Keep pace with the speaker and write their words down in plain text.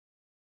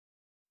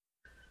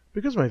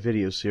Because my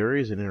video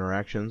series and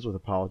interactions with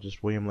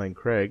apologist William Lane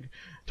Craig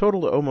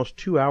totaled almost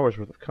 2 hours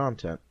worth of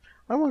content,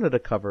 I wanted to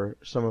cover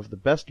some of the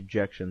best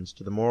objections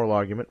to the moral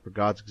argument for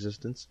God's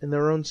existence in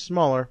their own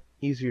smaller,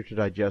 easier to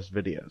digest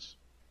videos.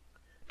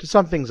 To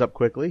sum things up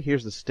quickly,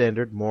 here's the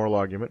standard moral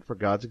argument for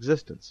God's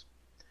existence.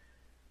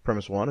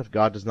 Premise 1, if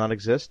God does not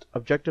exist,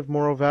 objective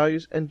moral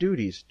values and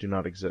duties do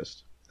not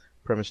exist.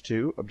 Premise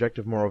 2,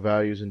 objective moral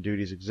values and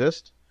duties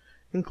exist.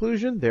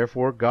 Conclusion,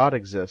 therefore God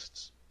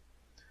exists.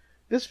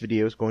 This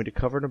video is going to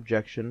cover an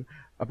objection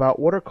about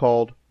what are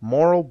called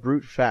moral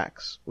brute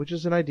facts, which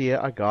is an idea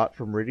I got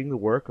from reading the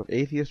work of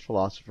atheist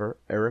philosopher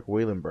Eric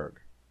Waylenberg.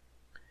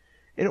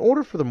 In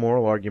order for the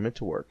moral argument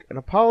to work, an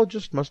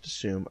apologist must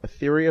assume a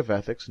theory of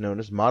ethics known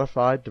as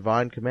modified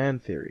divine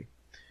command theory.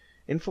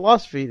 In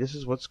philosophy, this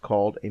is what's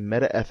called a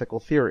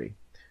metaethical theory.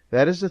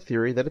 That is a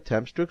theory that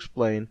attempts to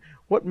explain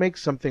what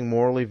makes something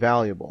morally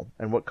valuable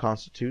and what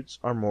constitutes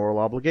our moral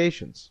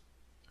obligations.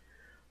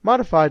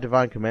 Modified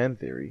divine command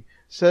theory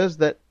says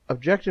that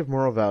objective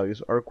moral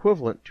values are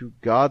equivalent to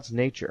God's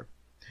nature,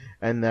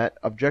 and that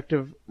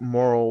objective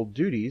moral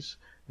duties,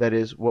 that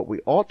is, what we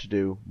ought to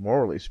do,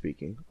 morally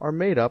speaking, are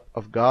made up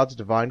of God's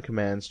divine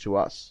commands to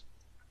us.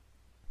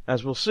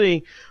 As we'll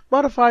see,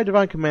 modified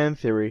divine command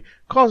theory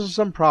causes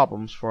some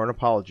problems for an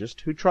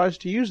apologist who tries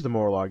to use the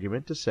moral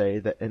argument to say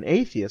that an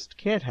atheist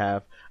can't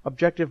have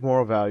objective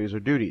moral values or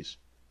duties.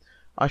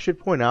 I should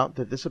point out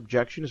that this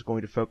objection is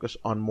going to focus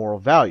on moral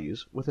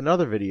values, with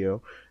another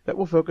video that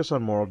will focus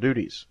on moral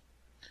duties.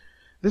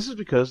 This is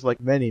because,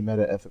 like many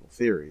metaethical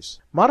theories,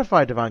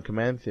 modified divine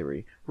command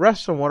theory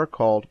rests on what are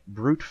called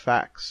brute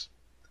facts.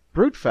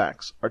 Brute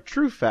facts are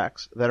true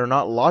facts that are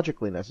not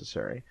logically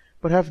necessary,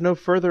 but have no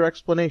further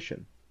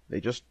explanation. They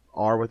just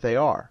are what they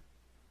are.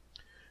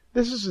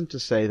 This isn't to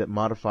say that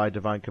modified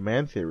divine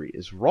command theory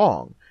is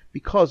wrong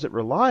because it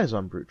relies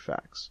on brute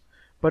facts,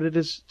 but it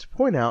is to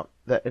point out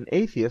that an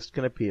atheist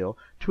can appeal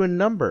to a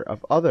number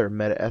of other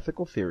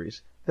metaethical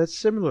theories that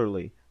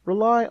similarly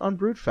rely on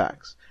brute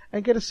facts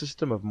and get a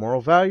system of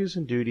moral values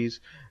and duties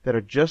that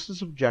are just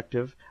as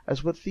objective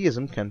as what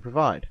theism can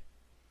provide.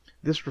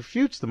 This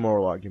refutes the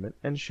moral argument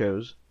and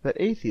shows that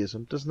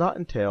atheism does not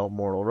entail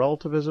moral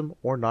relativism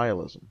or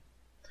nihilism.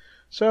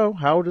 So,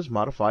 how does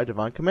modified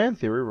divine command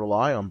theory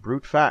rely on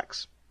brute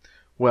facts?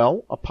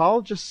 Well,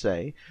 apologists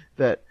say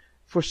that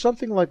for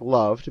something like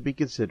love to be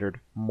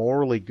considered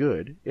morally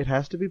good, it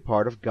has to be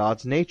part of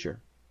God's nature.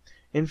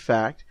 In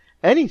fact,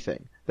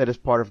 anything that is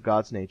part of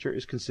God's nature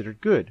is considered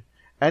good,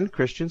 and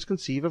Christians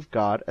conceive of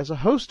God as a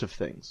host of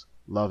things,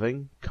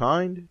 loving,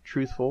 kind,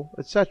 truthful,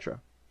 etc.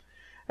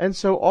 And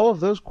so all of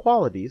those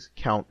qualities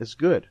count as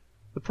good.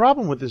 The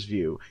problem with this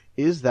view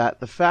is that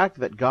the fact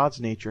that God's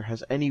nature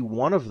has any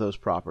one of those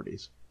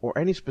properties, or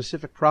any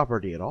specific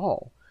property at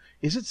all,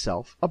 is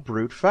itself a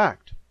brute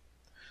fact.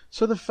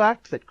 So the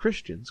fact that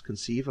Christians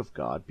conceive of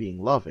God being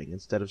loving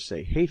instead of,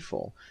 say,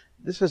 hateful,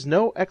 this has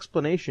no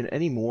explanation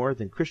any more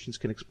than Christians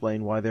can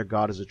explain why their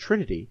God is a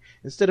trinity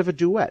instead of a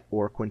duet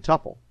or a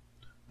quintuple.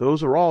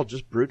 Those are all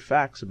just brute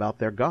facts about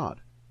their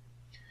God.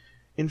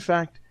 In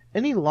fact,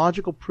 any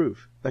logical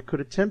proof that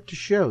could attempt to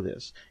show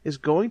this is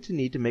going to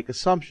need to make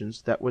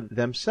assumptions that would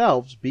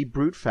themselves be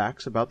brute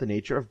facts about the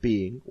nature of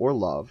being or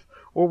love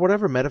or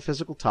whatever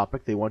metaphysical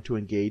topic they want to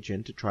engage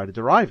in to try to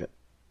derive it.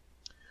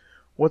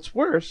 What's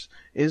worse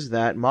is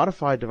that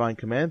modified divine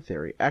command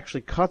theory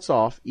actually cuts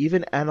off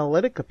even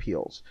analytic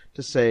appeals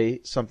to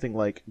say something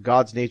like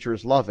God's nature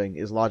is loving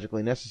is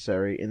logically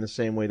necessary in the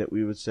same way that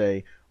we would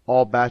say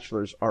all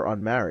bachelors are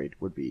unmarried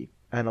would be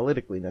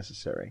analytically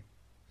necessary.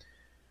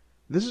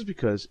 This is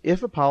because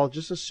if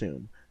apologists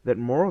assume that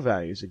moral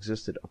values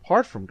existed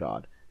apart from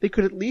God, they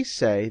could at least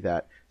say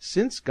that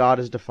since God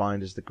is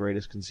defined as the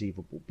greatest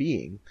conceivable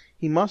being,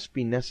 he must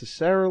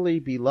necessarily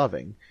be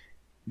loving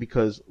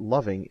because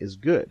loving is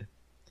good.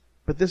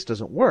 But this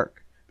doesn't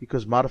work,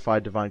 because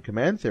modified divine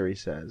command theory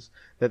says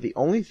that the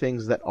only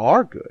things that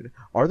are good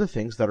are the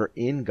things that are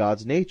in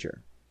God's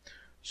nature.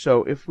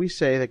 So if we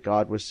say that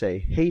God was, say,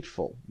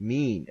 hateful,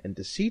 mean, and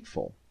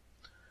deceitful,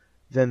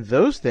 then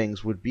those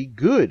things would be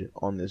good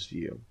on this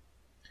view.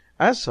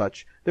 As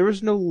such, there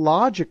is no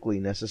logically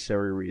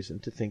necessary reason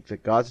to think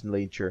that God's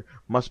nature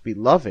must be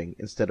loving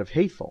instead of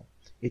hateful.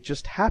 It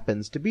just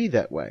happens to be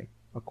that way,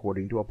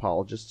 according to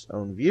apologists'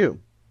 own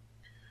view.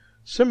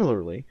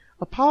 Similarly,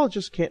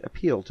 apologists can't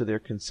appeal to their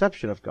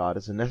conception of God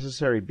as a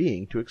necessary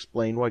being to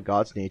explain why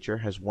God's nature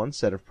has one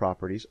set of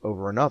properties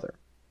over another.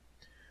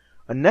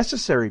 A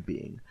necessary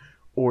being,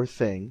 or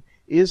thing,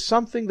 is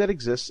something that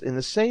exists in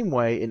the same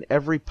way in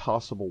every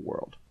possible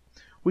world.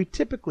 We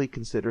typically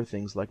consider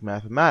things like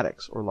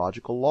mathematics or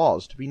logical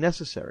laws to be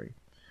necessary.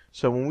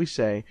 So when we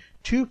say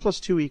 2 plus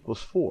 2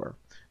 equals 4,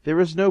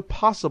 there is no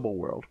possible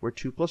world where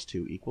 2 plus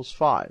 2 equals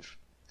 5.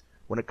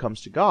 When it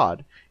comes to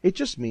God, it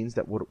just means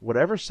that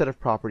whatever set of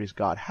properties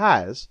God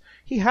has,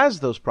 he has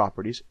those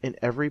properties in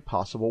every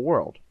possible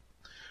world.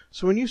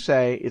 So when you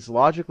say it's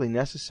logically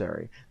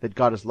necessary that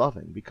God is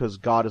loving because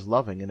God is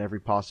loving in every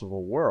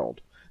possible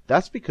world,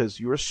 that's because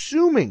you're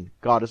assuming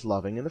God is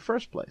loving in the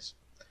first place.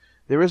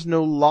 There is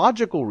no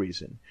logical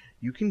reason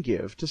you can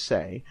give to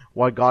say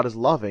why God is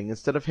loving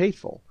instead of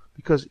hateful,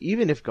 because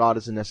even if God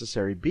is a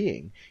necessary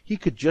being, he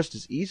could just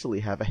as easily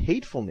have a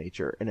hateful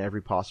nature in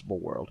every possible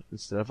world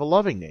instead of a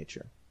loving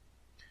nature.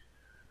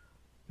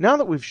 Now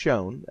that we've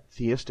shown that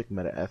theistic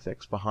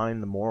metaethics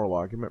behind the moral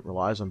argument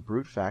relies on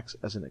brute facts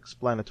as an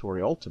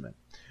explanatory ultimate,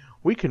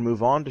 we can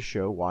move on to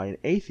show why an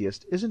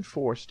atheist isn't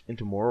forced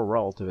into moral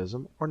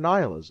relativism or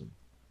nihilism.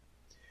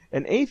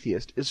 An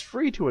atheist is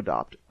free to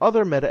adopt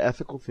other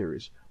metaethical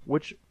theories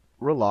which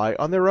rely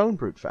on their own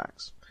brute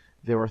facts.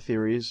 There are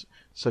theories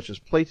such as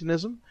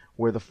Platonism,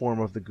 where the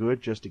form of the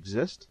good just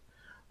exists.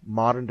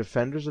 Modern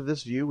defenders of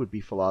this view would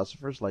be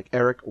philosophers like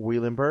Eric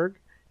Wielenberg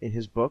in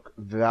his book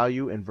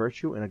Value and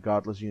Virtue in a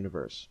Godless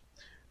Universe.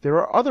 There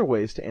are other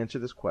ways to answer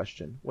this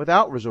question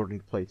without resorting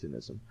to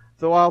Platonism,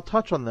 though I'll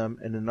touch on them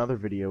in another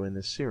video in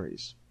this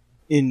series.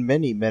 In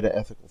many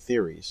metaethical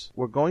theories,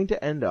 we're going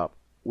to end up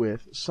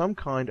with some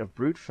kind of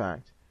brute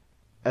fact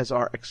as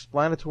our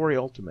explanatory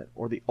ultimate,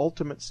 or the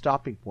ultimate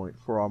stopping point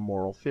for our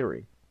moral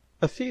theory.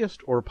 A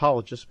theist or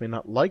apologist may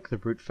not like the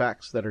brute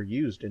facts that are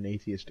used in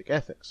atheistic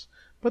ethics,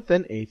 but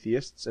then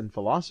atheists and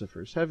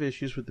philosophers have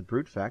issues with the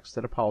brute facts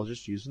that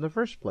apologists use in the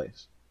first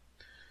place.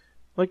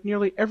 Like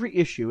nearly every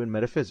issue in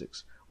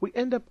metaphysics, we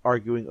end up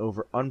arguing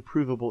over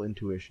unprovable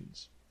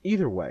intuitions.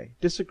 Either way,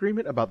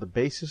 disagreement about the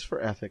basis for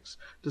ethics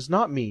does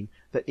not mean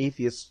that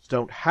atheists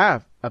don't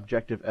have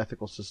objective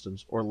ethical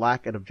systems or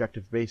lack an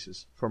objective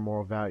basis for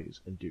moral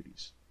values and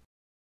duties.